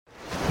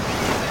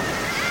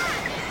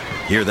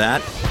Hear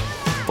that?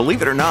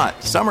 Believe it or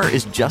not, summer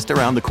is just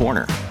around the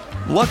corner.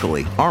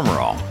 Luckily, Armor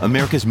All,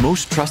 America's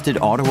most trusted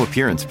auto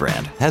appearance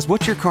brand, has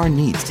what your car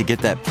needs to get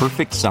that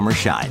perfect summer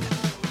shine.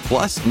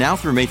 Plus, now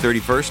through May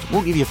 31st,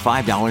 we'll give you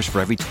 $5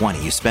 for every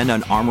 $20 you spend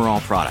on Armor All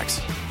products.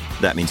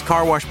 That means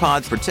car wash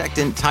pods,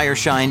 protectant, tire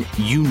shine,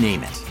 you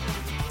name it.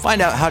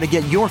 Find out how to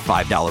get your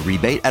 $5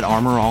 rebate at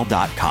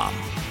armorall.com.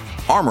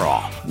 Armor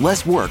All,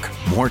 less work,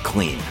 more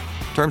clean.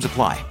 Terms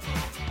apply.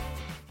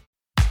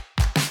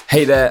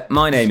 Hey there,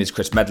 my name is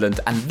Chris Medland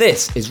and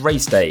this is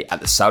race day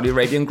at the Saudi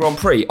Arabian Grand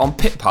Prix on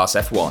Pit Pass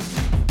F1.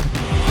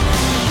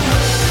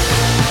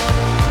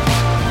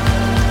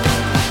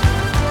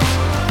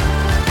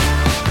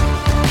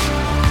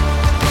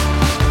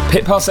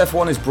 Pit Pass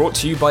F1 is brought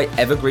to you by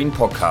Evergreen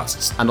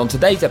Podcasts, and on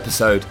today's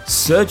episode,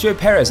 Sergio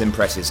Perez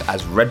impresses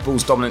as Red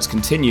Bull's dominance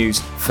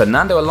continues,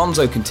 Fernando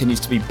Alonso continues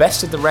to be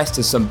best of the rest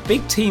as some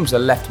big teams are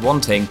left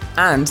wanting,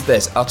 and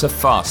there's utter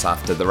farce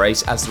after the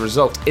race as the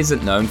result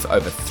isn't known for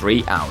over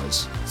 3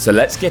 hours. So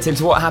let's get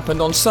into what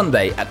happened on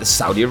Sunday at the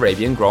Saudi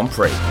Arabian Grand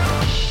Prix.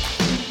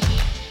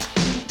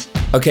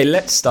 Okay,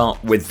 let's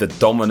start with the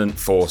dominant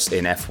force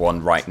in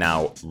F1 right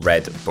now,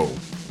 Red Bull.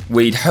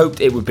 We'd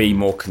hoped it would be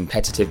more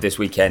competitive this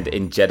weekend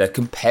in Jeddah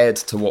compared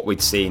to what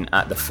we'd seen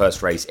at the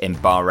first race in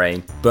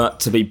Bahrain, but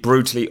to be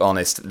brutally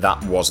honest,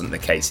 that wasn't the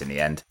case in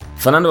the end.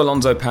 Fernando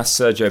Alonso passed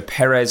Sergio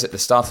Perez at the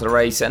start of the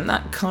race, and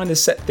that kind of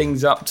set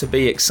things up to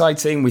be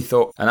exciting. We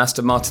thought an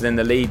Aston Martin in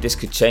the lead, this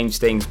could change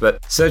things,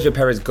 but Sergio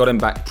Perez got him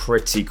back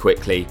pretty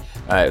quickly.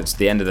 It was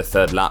the end of the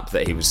third lap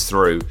that he was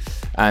through.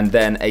 And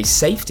then a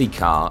safety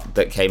car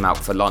that came out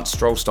for Lance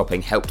Stroll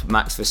stopping helped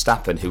Max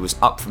Verstappen, who was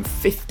up from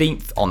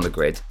 15th on the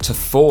grid, to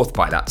 4th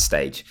by that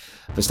stage.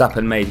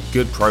 Verstappen made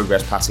good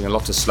progress passing a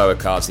lot of slower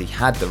cars. He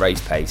had the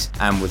race pace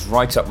and was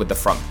right up with the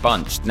front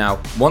bunch.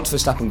 Now, once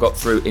Verstappen got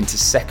through into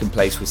second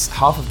place with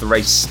half of the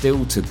race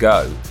still to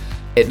go,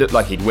 it looked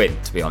like he'd win,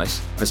 to be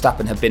honest.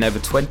 Verstappen had been over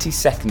 20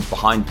 seconds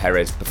behind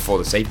Perez before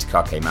the safety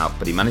car came out,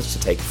 but he managed to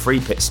take a free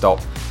pit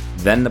stop.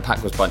 Then the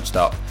pack was bunched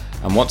up,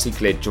 and once he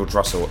cleared George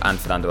Russell and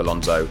Fernando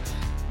Alonso,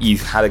 you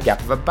had a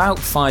gap of about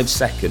 5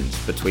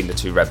 seconds between the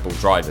two Red Bull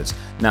drivers.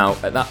 Now,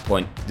 at that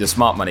point, the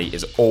smart money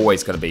is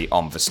always going to be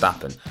on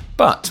Verstappen.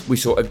 But we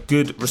saw a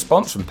good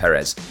response from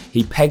Perez.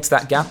 He pegged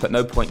that gap. At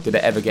no point did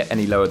it ever get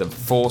any lower than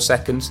 4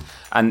 seconds.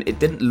 And it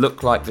didn't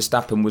look like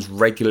Verstappen was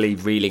regularly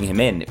reeling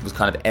him in. It was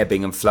kind of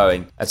ebbing and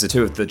flowing as the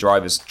two of the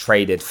drivers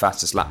traded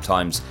fastest lap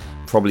times,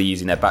 probably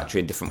using their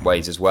battery in different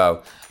ways as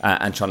well,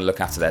 and trying to look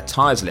after their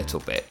tyres a little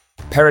bit.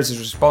 Perez's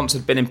response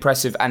had been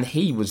impressive, and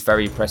he was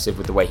very impressive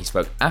with the way he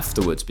spoke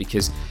afterwards,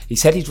 because he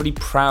said he's really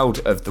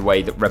proud of the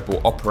way that Red Bull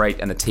operate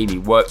and the team he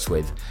works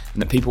with,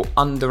 and that people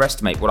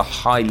underestimate what a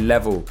high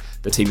level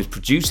the team is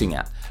producing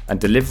at and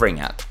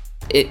delivering at.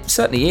 It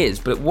certainly is,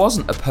 but it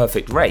wasn't a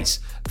perfect race.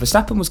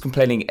 Verstappen was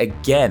complaining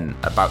again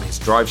about his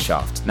drive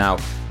shaft. Now,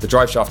 the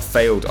drive shaft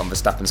failed on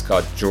Verstappen's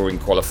car during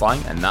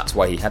qualifying, and that's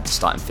why he had to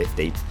start in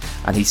 15th.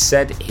 And he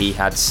said he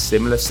had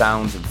similar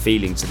sounds and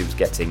feelings that he was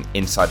getting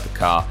inside the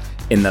car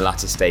in the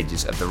latter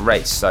stages of the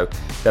race. So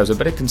there was a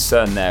bit of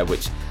concern there,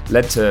 which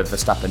led to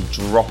Verstappen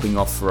dropping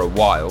off for a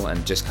while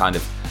and just kind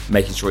of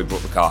making sure he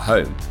brought the car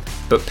home.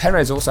 But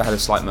Perez also had a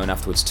slight moan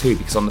afterwards too,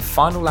 because on the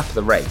final lap of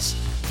the race,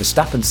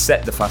 Verstappen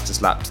set the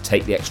fastest lap to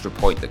take the extra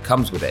point that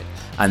comes with it,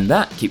 and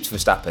that keeps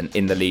Verstappen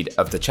in the lead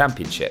of the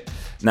championship.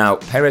 Now,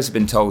 Perez had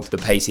been told the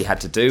pace he had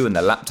to do and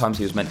the lap times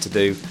he was meant to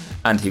do,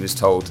 and he was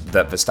told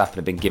that Verstappen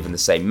had been given the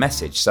same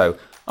message. So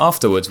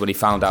afterwards, when he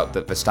found out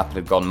that Verstappen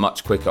had gone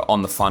much quicker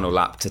on the final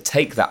lap to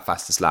take that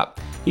fastest lap,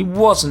 he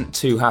wasn't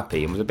too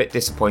happy and was a bit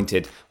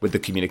disappointed with the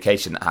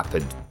communication that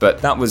happened.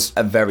 But that was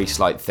a very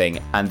slight thing,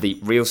 and the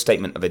real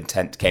statement of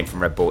intent came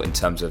from Red Bull in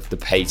terms of the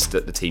pace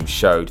that the team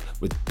showed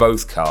with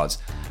both cars,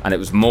 and it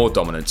was more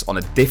dominance on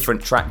a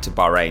different track to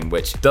Bahrain,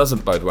 which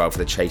doesn't bode well for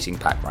the chasing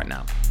pack right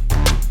now.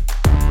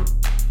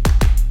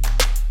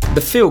 The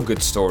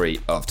feel-good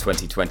story of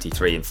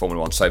 2023 in Formula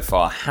 1 so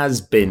far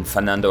has been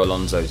Fernando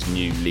Alonso's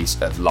new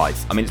lease of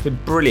life. I mean, it's been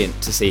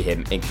brilliant to see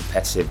him in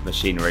competitive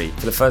machinery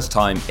for the first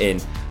time in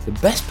the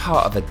best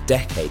part of a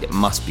decade, it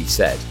must be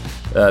said.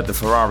 The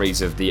Ferraris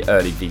of the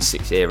early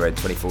V6 era in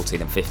 2014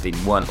 and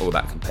 15 weren't all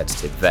that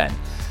competitive then.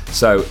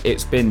 So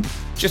it's been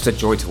just a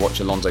joy to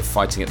watch Alonso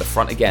fighting at the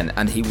front again,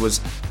 and he was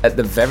at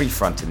the very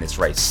front in this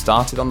race,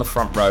 started on the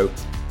front row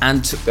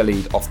and took the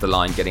lead off the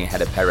line, getting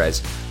ahead of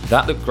Perez.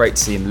 That looked great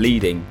to see him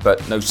leading,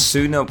 but no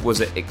sooner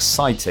was it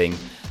exciting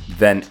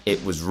than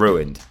it was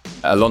ruined.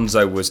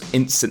 Alonso was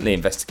instantly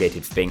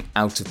investigated for being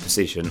out of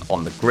position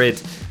on the grid,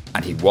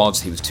 and he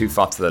was too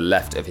far to the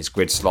left of his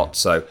grid slot,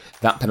 so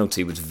that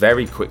penalty was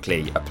very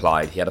quickly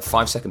applied. He had a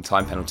 5-second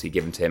time penalty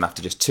given to him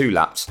after just 2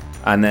 laps,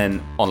 and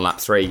then on lap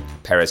 3,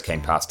 Perez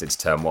came past into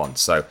turn 1,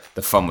 so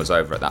the fun was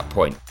over at that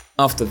point.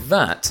 After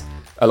that,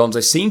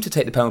 Alonso seemed to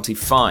take the penalty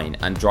fine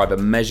and drive a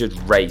measured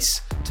race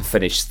to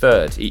finish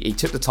third. He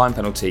took the time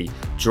penalty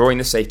during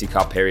the safety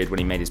car period when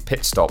he made his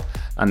pit stop,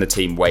 and the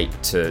team wait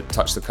to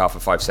touch the car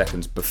for 5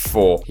 seconds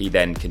before he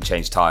then can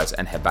change tyres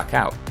and head back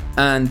out.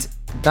 And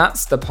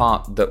that's the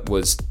part that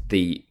was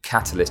the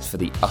catalyst for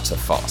the utter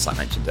farce I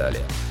mentioned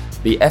earlier.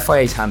 The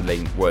FIA's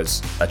handling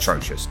was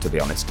atrocious, to be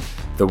honest.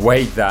 The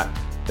way that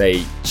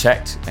they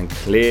checked and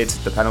cleared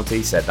the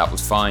penalty, said that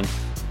was fine,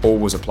 all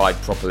was applied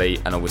properly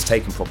and all was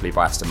taken properly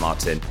by Aston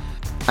Martin.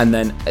 And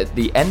then at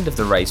the end of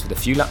the race, with a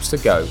few laps to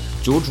go,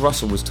 George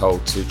Russell was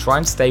told to try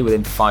and stay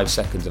within 5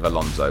 seconds of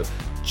Alonso,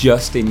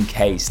 just in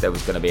case there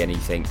was going to be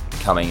anything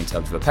coming in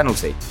terms of a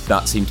penalty.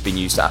 That seemed to be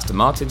news to Aston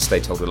Martin, so they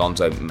told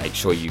Alonso, make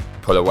sure you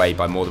pull away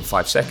by more than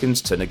 5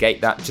 seconds to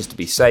negate that, just to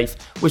be safe,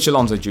 which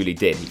Alonso duly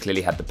did. He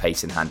clearly had the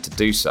pace in hand to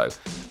do so.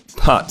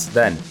 But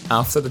then,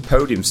 after the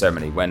podium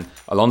ceremony, when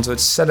Alonso had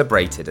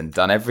celebrated and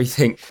done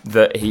everything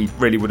that he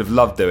really would have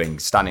loved doing,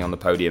 standing on the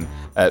podium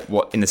at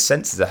what in a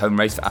sense is a home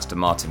race for Aston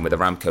Martin, with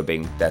Aramco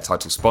being their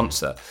title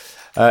sponsor,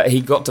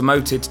 he got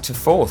demoted to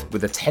 4th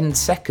with a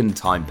 10-second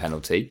time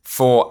penalty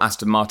for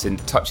Aston Martin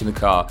touching the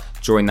car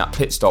during that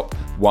pit stop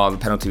while the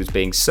penalty was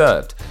being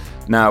served.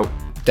 Now,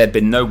 there'd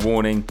been no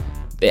warning.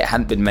 It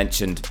hadn't been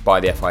mentioned by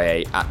the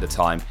FIA at the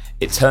time.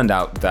 It turned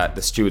out that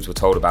the stewards were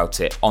told about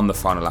it on the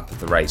final lap of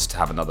the race to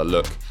have another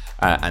look,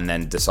 and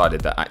then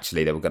decided that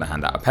actually they were going to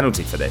hand out a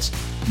penalty for this.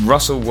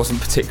 Russell wasn't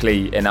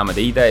particularly enamoured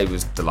either. He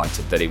was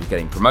delighted that he was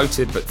getting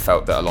promoted, but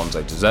felt that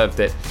Alonso deserved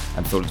it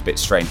and thought it was a bit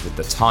strange with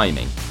the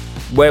timing.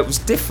 Where it was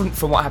different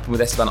from what happened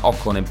with Esteban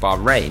Ocon in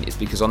Bahrain is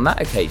because on that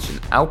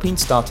occasion, Alpine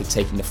started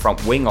taking the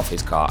front wing off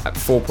his car at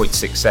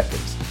 4.6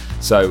 seconds.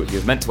 So he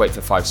was meant to wait for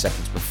 5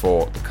 seconds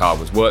before the car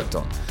was worked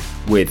on.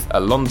 With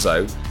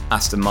Alonso,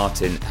 Aston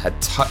Martin had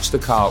touched the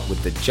car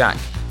with the jack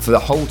for the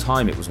whole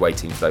time it was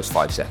waiting for those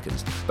 5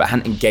 seconds, but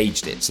hadn't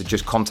engaged it, so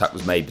just contact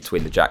was made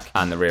between the jack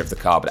and the rear of the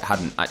car, but it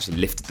hadn't actually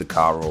lifted the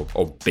car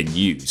or been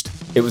used.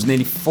 It was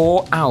nearly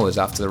 4 hours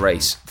after the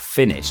race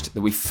finished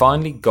that we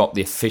finally got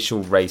the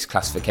official race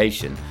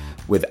classification,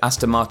 with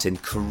Aston Martin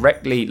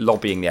correctly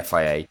lobbying the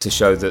FIA to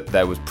show that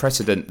there was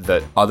precedent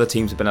that other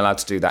teams have been allowed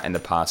to do that in the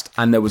past,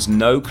 and there was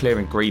no clear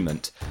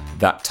agreement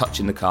that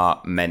touching the car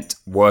meant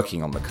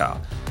working on the car.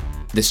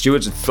 The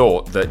stewards had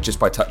thought that just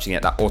by touching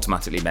it, that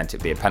automatically meant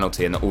it'd be a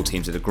penalty, and that all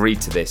teams had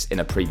agreed to this in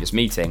a previous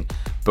meeting.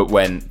 But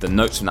when the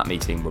notes from that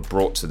meeting were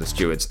brought to the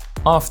stewards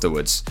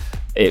afterwards,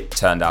 it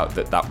turned out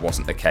that that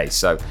wasn't the case.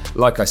 So,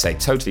 like I say,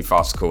 totally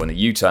farcical, and a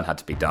U-turn had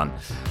to be done.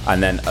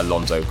 And then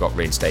Alonso got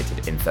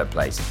reinstated in 3rd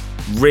place.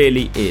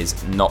 Really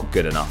is not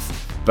good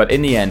enough. But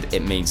in the end,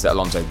 it means that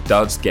Alonso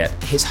does get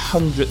his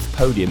 100th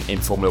podium in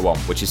Formula 1,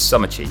 which is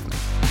some achievement.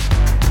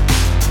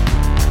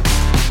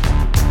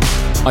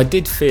 I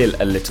did feel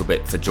a little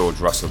bit for George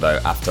Russell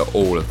though after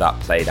all of that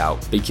played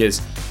out,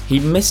 because he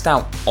missed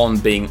out on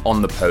being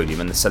on the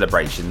podium and the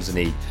celebrations, and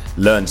he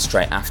learned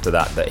straight after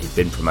that he'd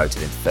been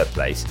promoted into 3rd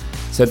place.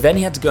 So then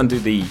he had to go and do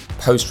the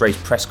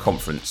post-race press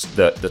conference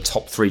that the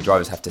top 3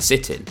 drivers have to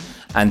sit in,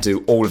 and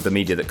do all of the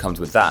media that comes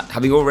with that,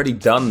 having already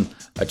done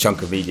a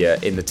chunk of media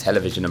in the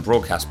television and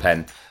broadcast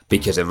pen,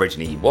 because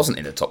originally he wasn't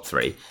in the top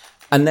 3.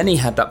 And then he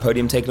had that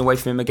podium taken away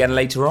from him again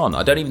later on.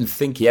 I don't even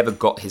think he ever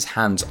got his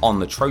hands on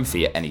the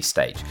trophy at any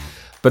stage.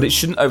 But it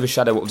shouldn't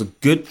overshadow what was a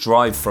good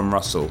drive from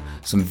Russell,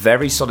 some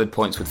very solid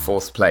points with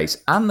 4th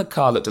place, and the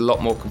car looked a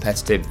lot more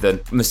competitive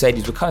than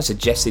Mercedes were kind of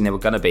suggesting they were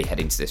going to be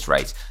heading to this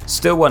race.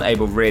 Still weren't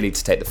able really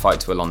to take the fight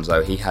to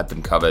Alonso. He had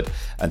them covered,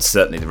 and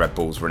certainly the Red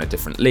Bulls were in a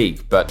different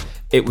league, but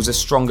it was a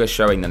stronger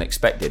showing than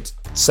expected.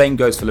 Same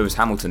goes for Lewis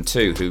Hamilton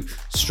too, who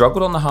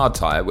struggled on the hard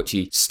tyre, which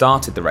he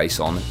started the race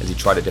on as he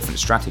tried a different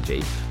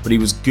strategy, but he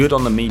was good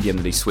on the medium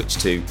that he switched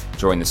to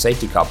during the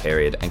safety car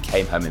period and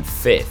came home in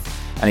 5th.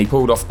 And he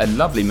pulled off a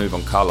lovely move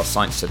on Carlos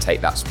Sainz to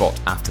take that spot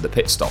after the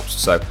pit stops,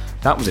 so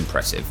that was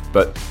impressive.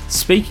 But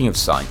speaking of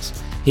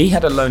Sainz, he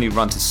had a lonely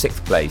run to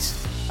 6th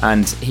place,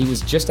 and he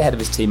was just ahead of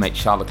his teammate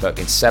Charles Leclerc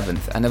in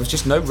 7th, and there was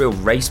just no real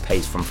race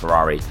pace from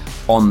Ferrari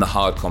on the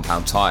hard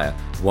compound tyre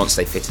once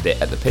they fitted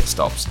it at the pit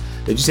stops.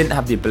 They just didn't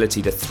have the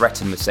ability to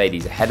threaten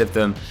Mercedes ahead of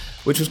them,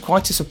 which was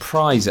quite a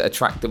surprise at a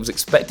track that was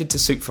expected to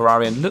suit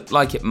Ferrari and looked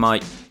like it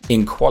might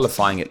in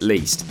qualifying at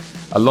least.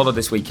 A lot of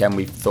this weekend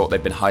we thought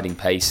they'd been hiding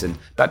pace, and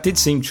that did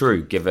seem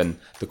true given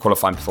the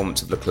qualifying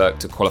performance of Leclerc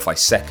to qualify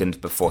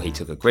 2nd before he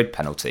took a grid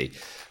penalty.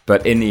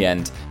 But in the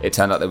end, it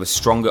turned out they were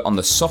stronger on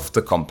the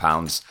softer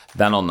compounds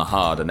than on the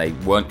hard, and they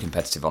weren't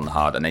competitive on the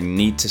hard, and they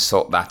need to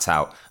sort that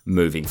out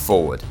moving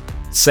forward.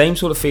 Same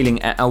sort of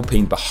feeling at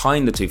Alpine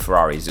behind the 2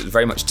 Ferraris. It was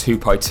very much 2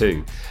 by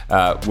 2,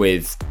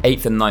 with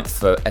 8th and 9th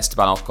for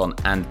Esteban Ocon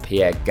and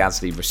Pierre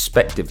Gasly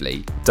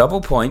respectively. Double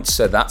points,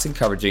 so that's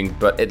encouraging,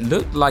 but it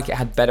looked like it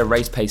had better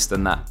race pace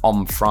than that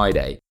on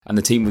Friday. And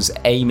the team was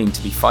aiming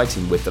to be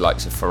fighting with the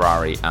likes of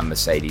Ferrari and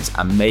Mercedes,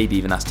 and maybe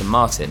even Aston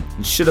Martin,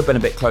 and should have been a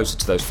bit closer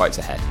to those fights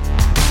ahead.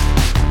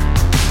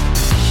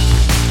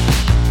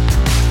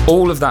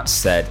 All of that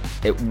said,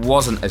 it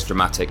wasn't as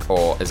dramatic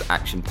or as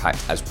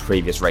action-packed as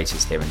previous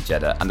races here in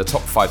Jeddah, and the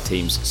top 5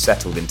 teams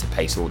settled into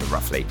pace order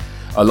roughly.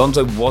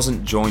 Alonso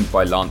wasn't joined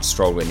by Lance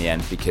Stroll in the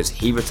end because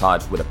he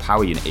retired with a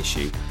power unit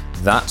issue.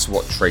 That's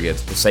what triggered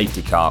the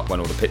safety car when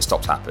all the pit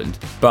stops happened.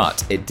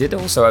 But it did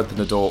also open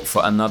the door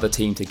for another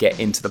team to get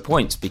into the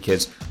points,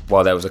 because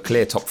while there was a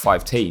clear top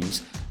 5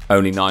 teams,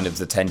 Only 9 of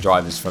the 10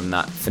 drivers from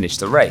that finished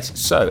the race,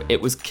 so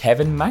it was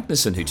Kevin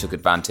Magnussen who took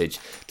advantage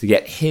to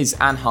get his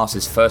and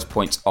Haas's first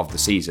points of the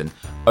season,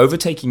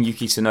 overtaking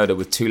Yuki Tsunoda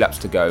with 2 laps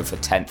to go for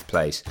 10th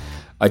place.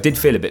 I did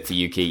feel a bit for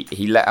Yuki.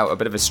 He let out a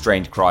bit of a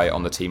strained cry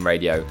on the team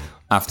radio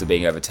after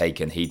being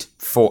overtaken. He'd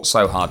fought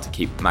so hard to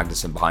keep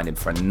Magnussen behind him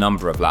for a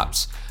number of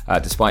laps,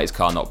 despite his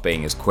car not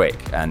being as quick,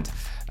 and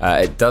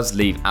it does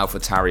leave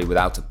AlphaTauri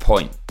without a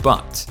point,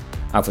 but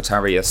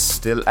AlphaTauri are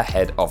still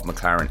ahead of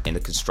McLaren in the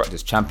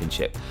Constructors'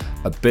 Championship.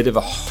 A bit of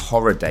a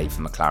horror day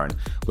for McLaren,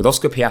 with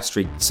Oscar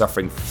Piastri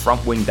suffering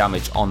front wing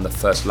damage on the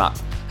first lap,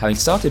 having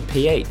started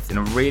P8th in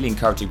a really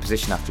encouraging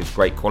position after his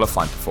great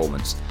qualifying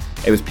performance.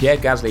 It was Pierre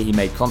Gasly he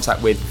made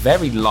contact with,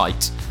 very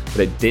light, but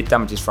it did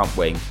damage his front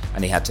wing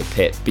and he had to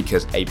pit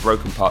because a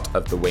broken part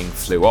of the wing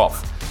flew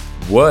off.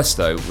 Worse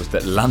though was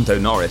that Lando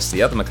Norris,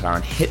 the other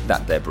McLaren, hit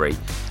that debris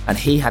and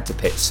he had to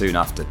pit soon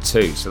after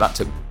too, so that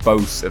took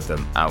both of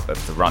them out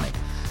of the running.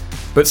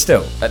 But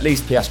still, at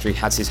least Piastri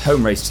has his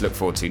home race to look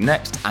forward to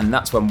next, and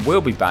that's when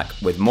we'll be back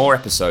with more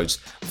episodes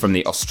from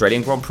the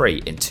Australian Grand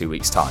Prix in 2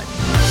 weeks' time.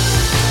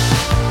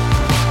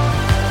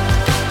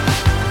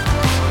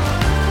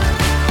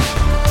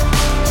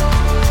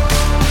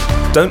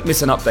 Don't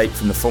miss an update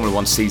from the Formula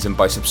 1 season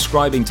by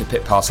subscribing to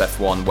Pit Pass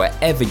F1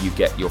 wherever you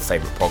get your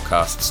favourite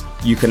podcasts.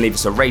 You can leave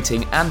us a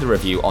rating and a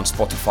review on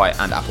Spotify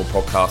and Apple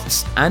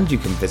Podcasts, and you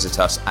can visit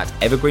us at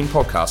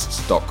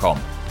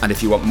evergreenpodcasts.com. And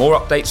if you want more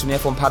updates from the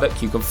F1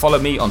 paddock, you can follow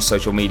me on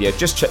social media.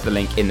 Just check the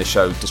link in the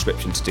show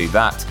description to do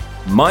that.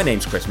 My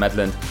name's Chris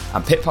Medland,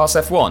 and Pit Pass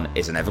F1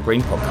 is an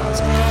Evergreen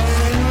podcast.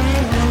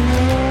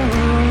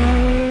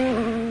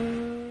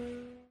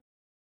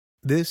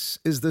 This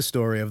is the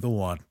story of the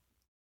one.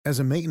 As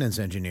a maintenance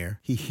engineer,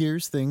 he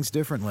hears things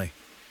differently.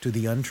 To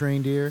the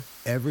untrained ear,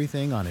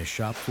 everything on his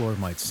shop floor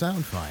might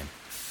sound fine,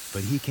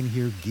 but he can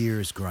hear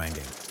gears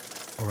grinding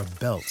or a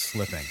belt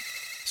slipping.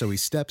 So he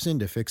steps in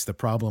to fix the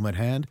problem at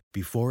hand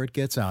before it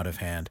gets out of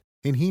hand.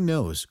 And he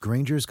knows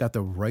Grainger's got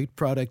the right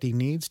product he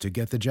needs to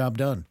get the job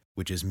done,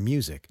 which is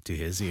music to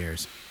his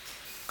ears.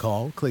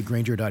 Call, click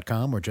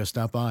Grainger.com, or just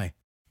stop by.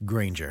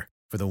 Grainger,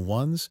 for the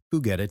ones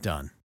who get it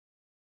done.